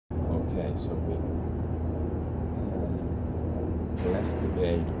Okay, so we left the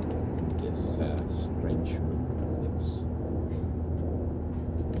gate in this strange room. It's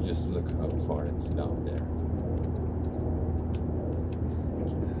just look how far it's down there.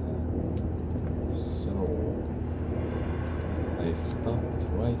 So I stopped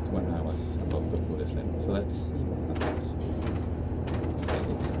right when I was about to put it in. So let's see what happens. Okay,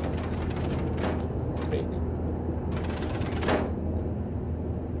 it's stuck. Break.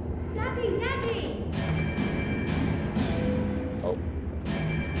 Daddy! Oh.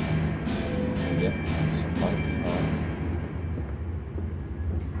 Yep, some lights are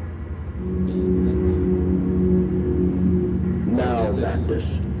being lit. Now, Landis,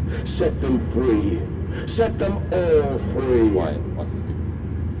 set them free. Set them all free. Why? What?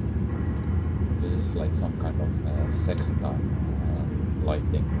 This is like some kind of sex time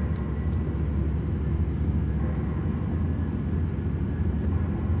lighting.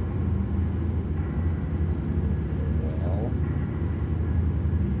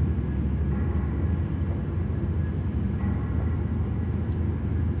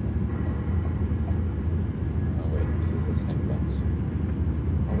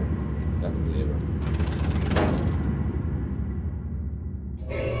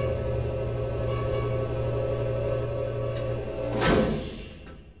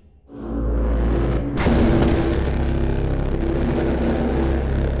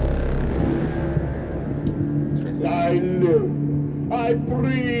 I live. I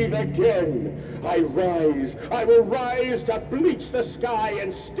breathe again. I rise. I will rise to bleach the sky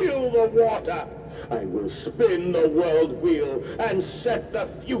and still the water. I will spin the world wheel and set the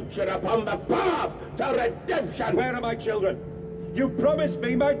future upon the path to redemption. Where are my children? You promised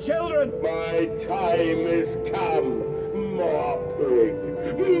me my children! My time is come. More pig.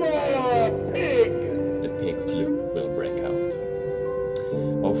 More pig! The pig flu will break out.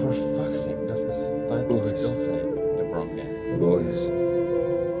 Oh, for fuck's sake, does this title still say the wrong game? Boys.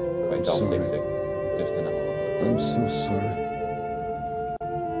 Wait, I'll fix it. Just in a moment. I'm so sorry.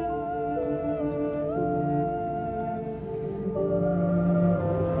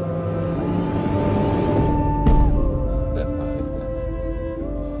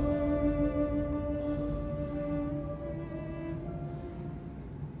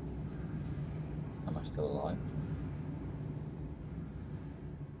 Am I still alive?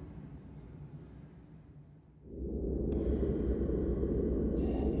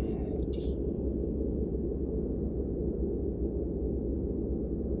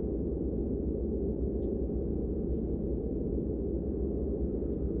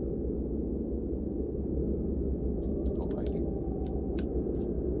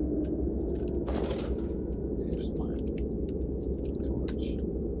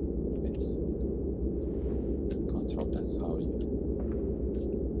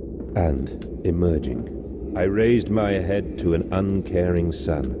 And, emerging, I raised my head to an uncaring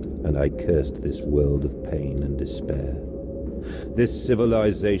sun, and I cursed this world of pain and despair. This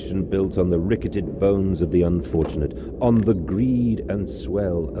civilization built on the ricketed bones of the unfortunate, on the greed and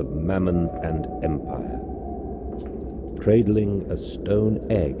swell of mammon and empire. Cradling a stone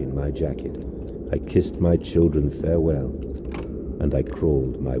egg in my jacket, I kissed my children farewell, and I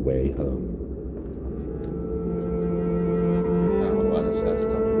crawled my way home. What is that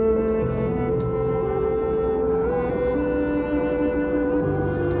stuff?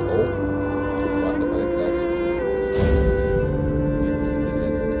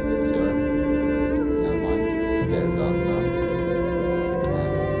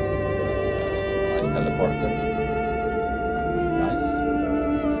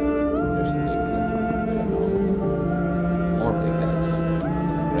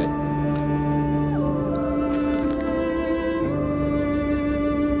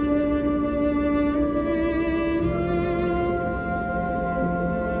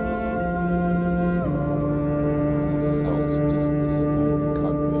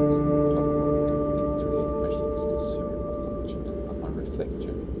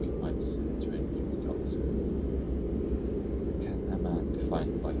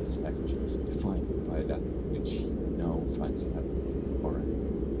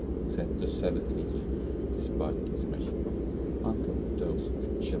 Set to 70 despite his machine until those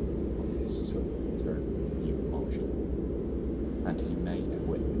of children of his soul turn new motion, and he may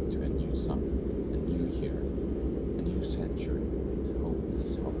awake to a new sun, a new year, a new century with hope in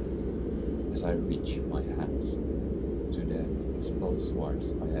his heart. As I reach my hands to the exposed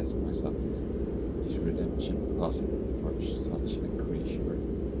swords, I ask myself, is redemption possible for such a creature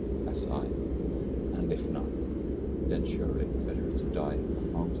as I? And if not, then surely better to die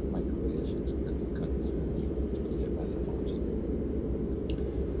amongst my creations than to continue to live as a monster.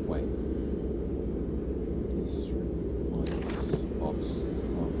 Wait. This reminds of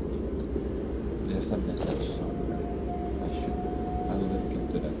something. There's a message somewhere. I'll look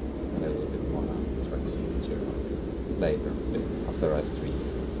into that a little bit more and try to figure out later, after I've read.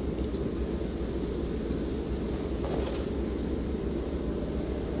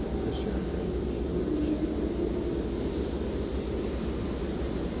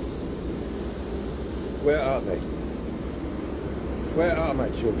 Where are they? Where are my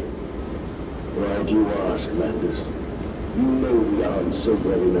children? Why do you ask, Landers? You know the answer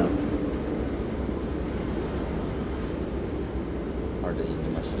well enough. Are they in the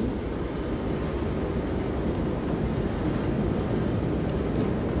machine?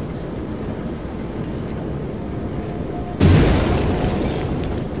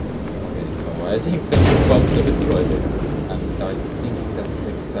 Okay, so I think that we're about to destroy it, and I think that's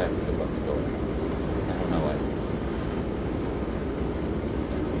exactly what's going on. I have no idea.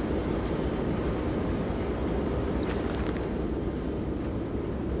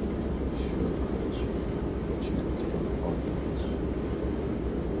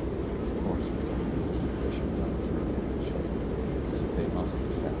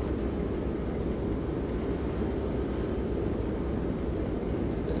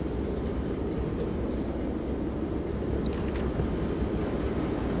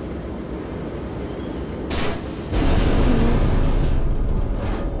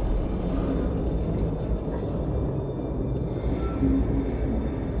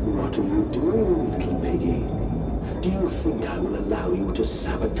 What are you doing, little piggy? Do you think I will allow you to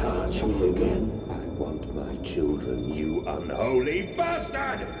sabotage me again? I want my children, you unholy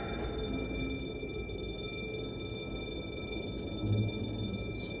bastard!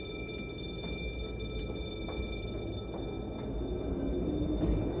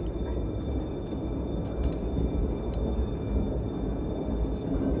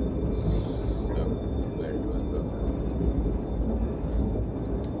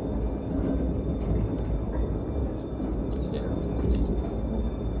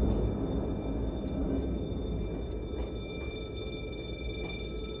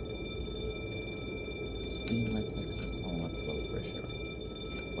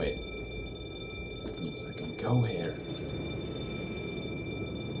 Wait, that means I can go here.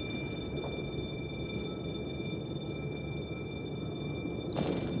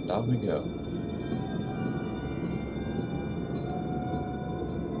 And down we go.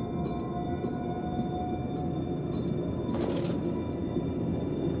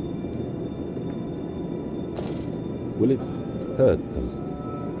 Will it hurt them?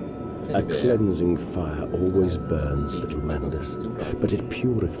 A cleansing fire always burns, little Mandus, but it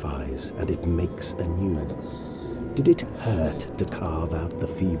purifies and it makes anew. Did it hurt to carve out the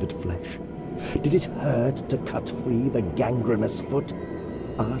fevered flesh? Did it hurt to cut free the gangrenous foot?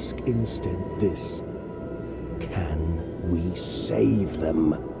 Ask instead this: can we save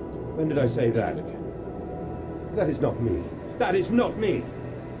them? When did I say that? That is not me. That is not me!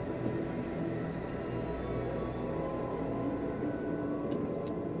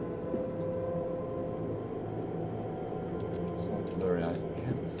 It's so blurry, I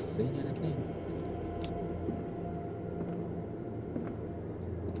can't see anything.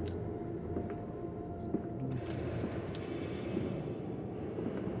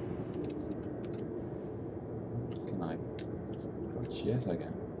 Can I watch? Yes, I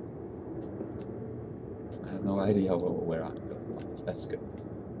can. I have no idea where I'm going. Let's go.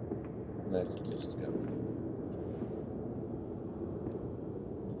 Let's just go.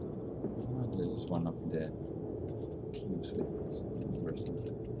 Oh, this is one of the cubes with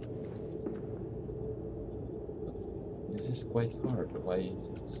recently. But this is quite hard. Why is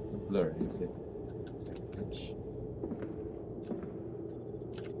it still blurry? Is it pitch?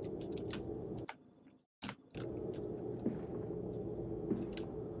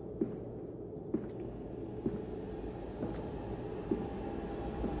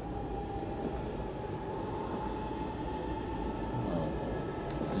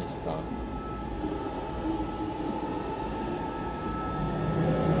 Stop.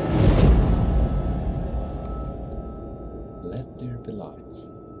 Let there be light.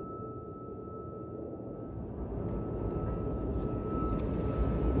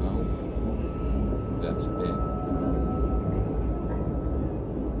 No, that's big.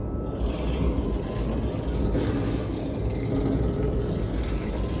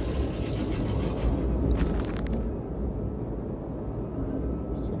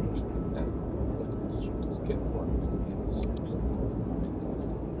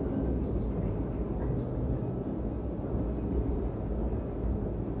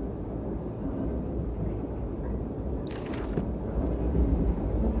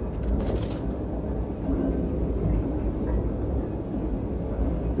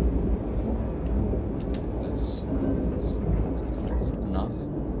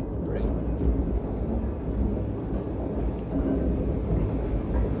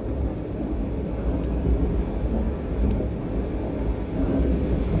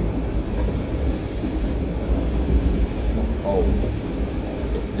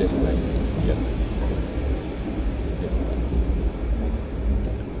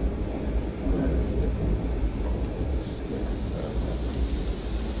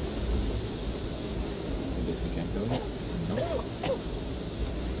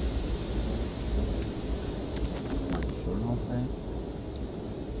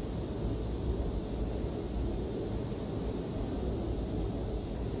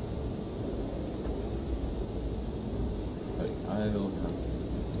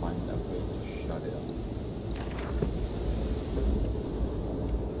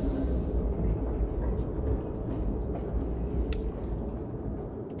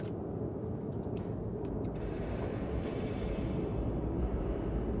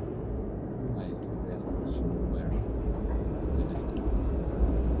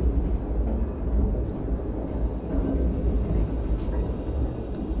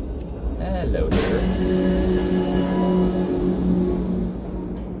 Hello there.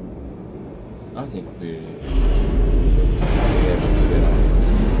 I think we're able to get out.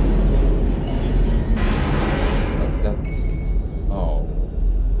 But that... Oh.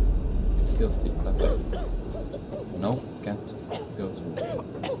 It's still steep, that's right. No, can't go through.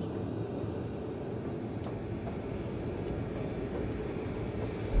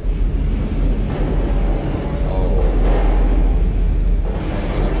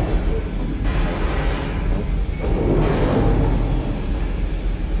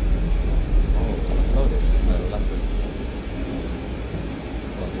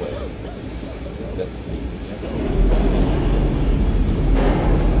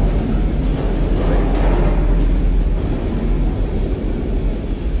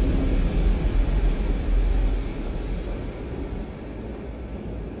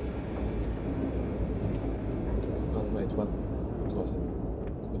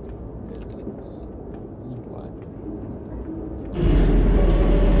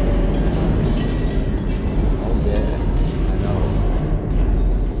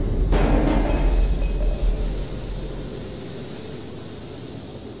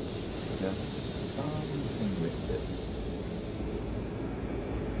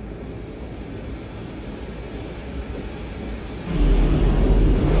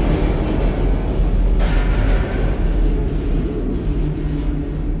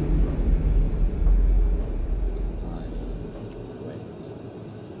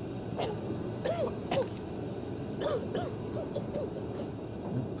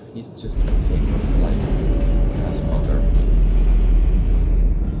 He's just a fake like a smoker.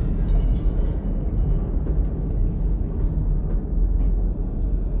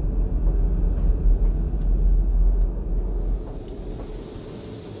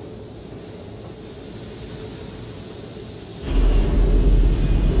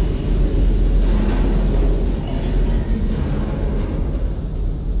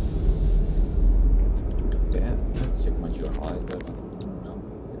 Yeah, let's check my UI level.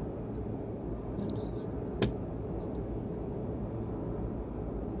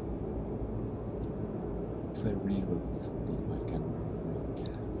 If I reload this thing, I can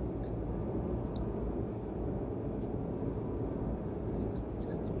recalculate. Maybe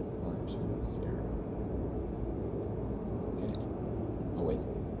 10 to the 5 here. Okay. Oh wait.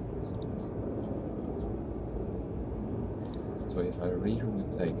 So if I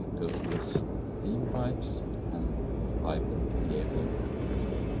reroute, I can go to the steam pipes, and I will be able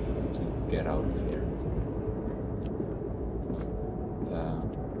to get out of here. But,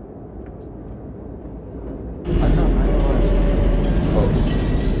 I know I'm supposed to post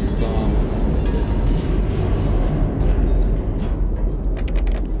some of this.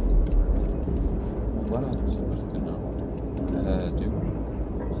 What I'm supposed to know? Do?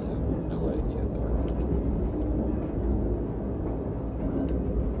 I have no idea though.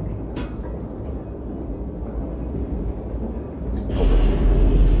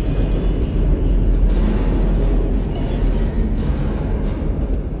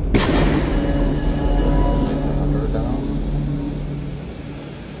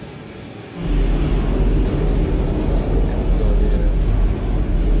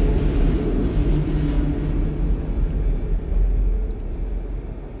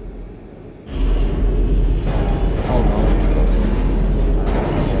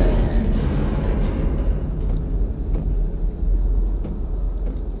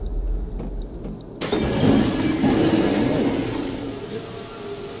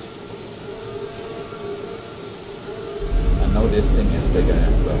 This thing is bigger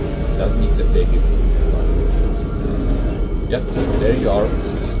as well. That means the biggest one. Yep, there you are.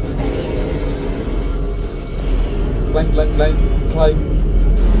 Climb, climb, climb, climb.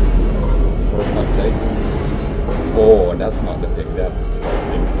 For fuck's sake. Oh, that's not the thing, that's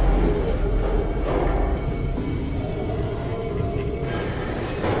something.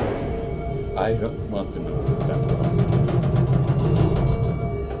 I don't want to know what that was.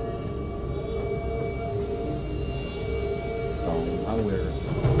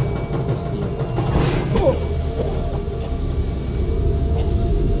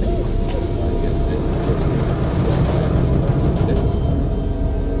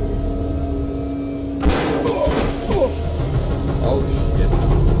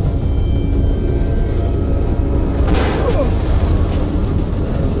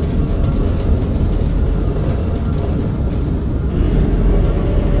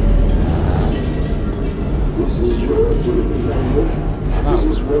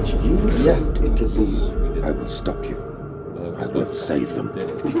 I will stop you. I will save them.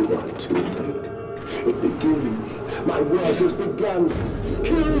 You are too late. It begins. My work has begun.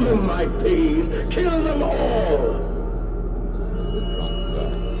 Kill them, my pigs! Kill them all! This is a drunk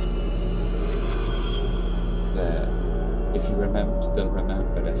guy. There. If you still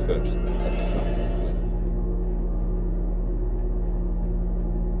remember the first episode.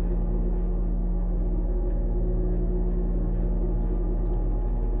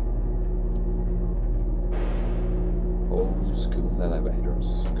 Old school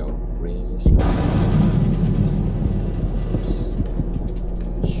elevators go really slow.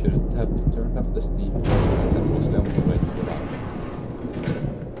 Shouldn't have turned off the steam. That was the only way to get out.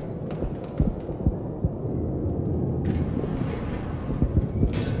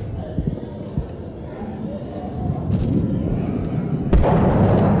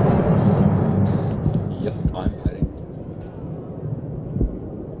 Yep, I'm heading.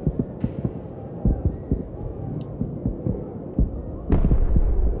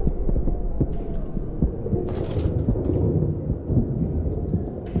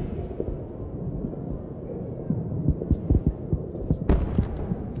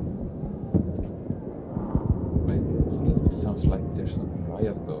 Sounds like there's some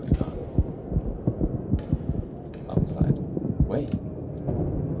riot going on outside. Wait.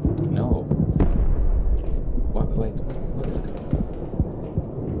 No. What? Wait. What is it?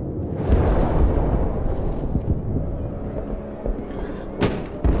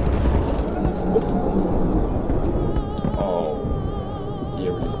 Oh.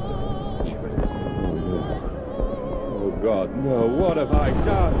 Here it is, guys. Here it is. Oh God, no! What have I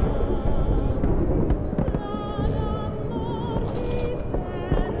done?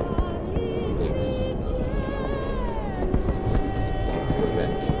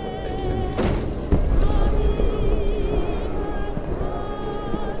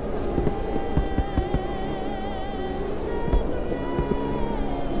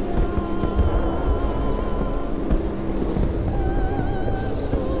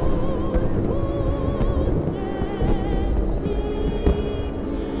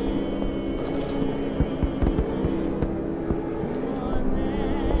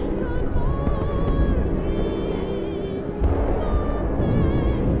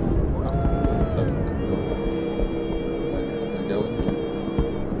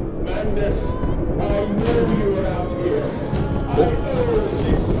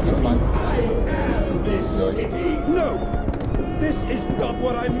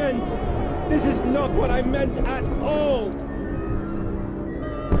 This is not what I meant at all!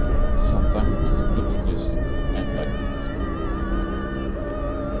 Sometimes things just end like this.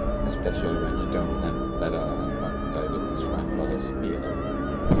 Especially when you don't let a guy with his grandfather's beard.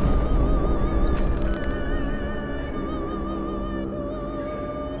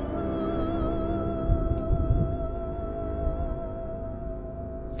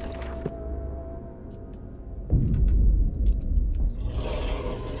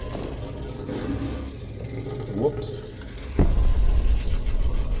 Whoops.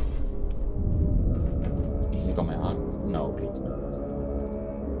 Is he coming out? No, please no.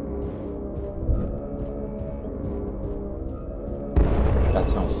 That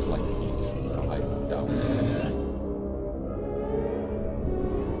sounds like he's right down there.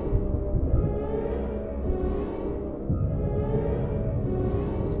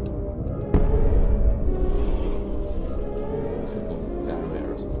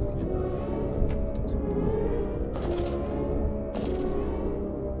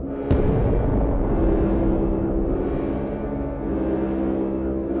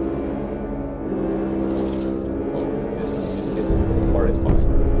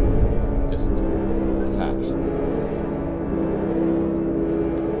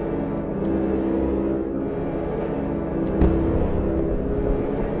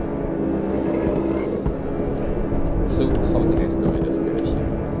 Something is going this direction.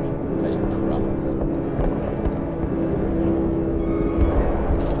 I promise.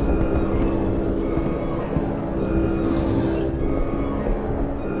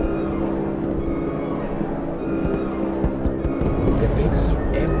 The pigs are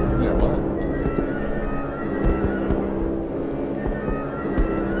everywhere. What?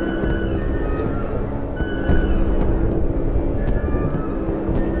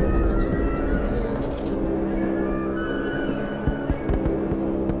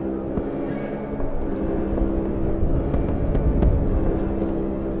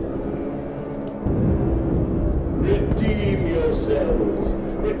 Redeem yourselves.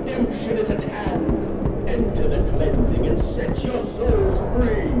 Redemption is at hand. Enter the cleansing and set your souls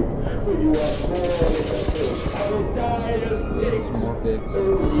free. For you are born in the filth and will die as pigs. More pigs.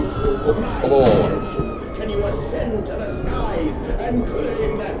 Only through my redemption can you ascend to the skies and and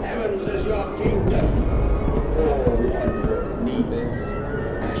claim the heavens as your kingdom. Fall on your knees.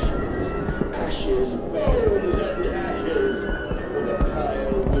 Ashes, ashes, bones and ashes. For the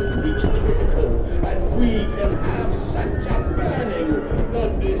pile will reach critical, and we can have such a burning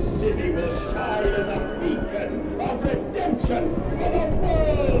that this city will shine as a beacon of redemption for the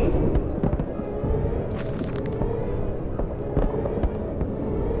world.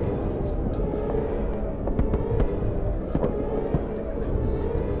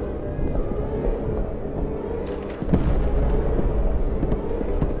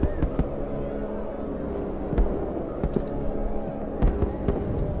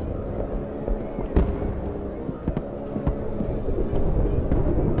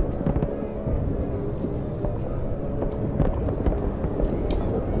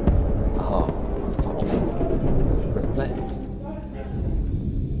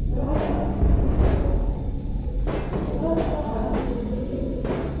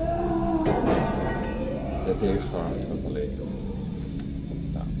 They're totally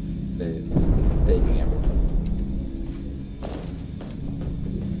no, they're just taking everything.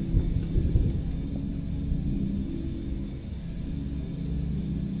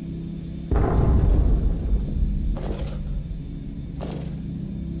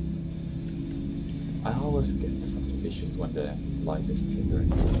 I always get suspicious when the light is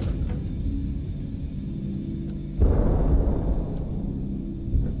flickering.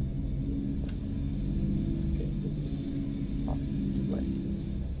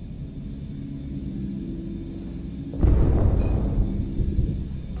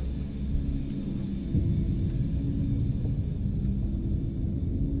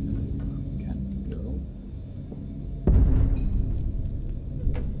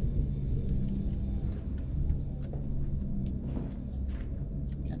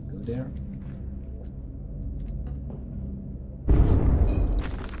 There.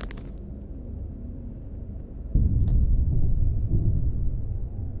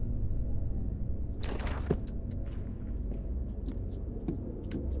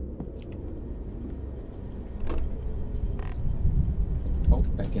 Oh,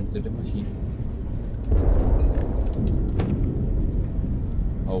 back into the machine.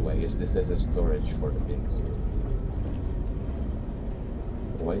 Oh wait, is this as a storage for the pigs?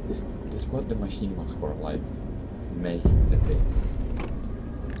 Wait, this what the machine was for, like making the pigs.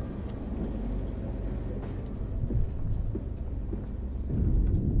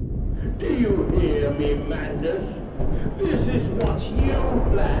 Do you hear me, madness? This is what you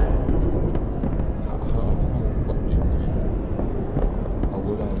planned. What do you mean? How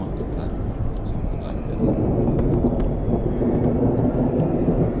would I want to plan something like this?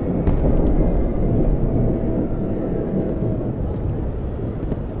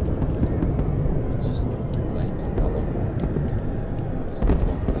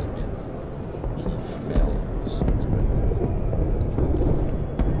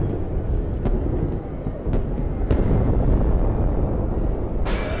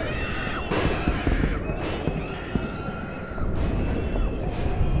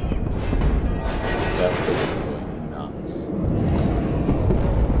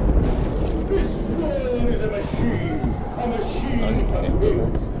 A machine for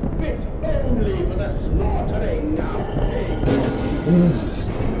pigs, fit only for the slaughtering of pigs.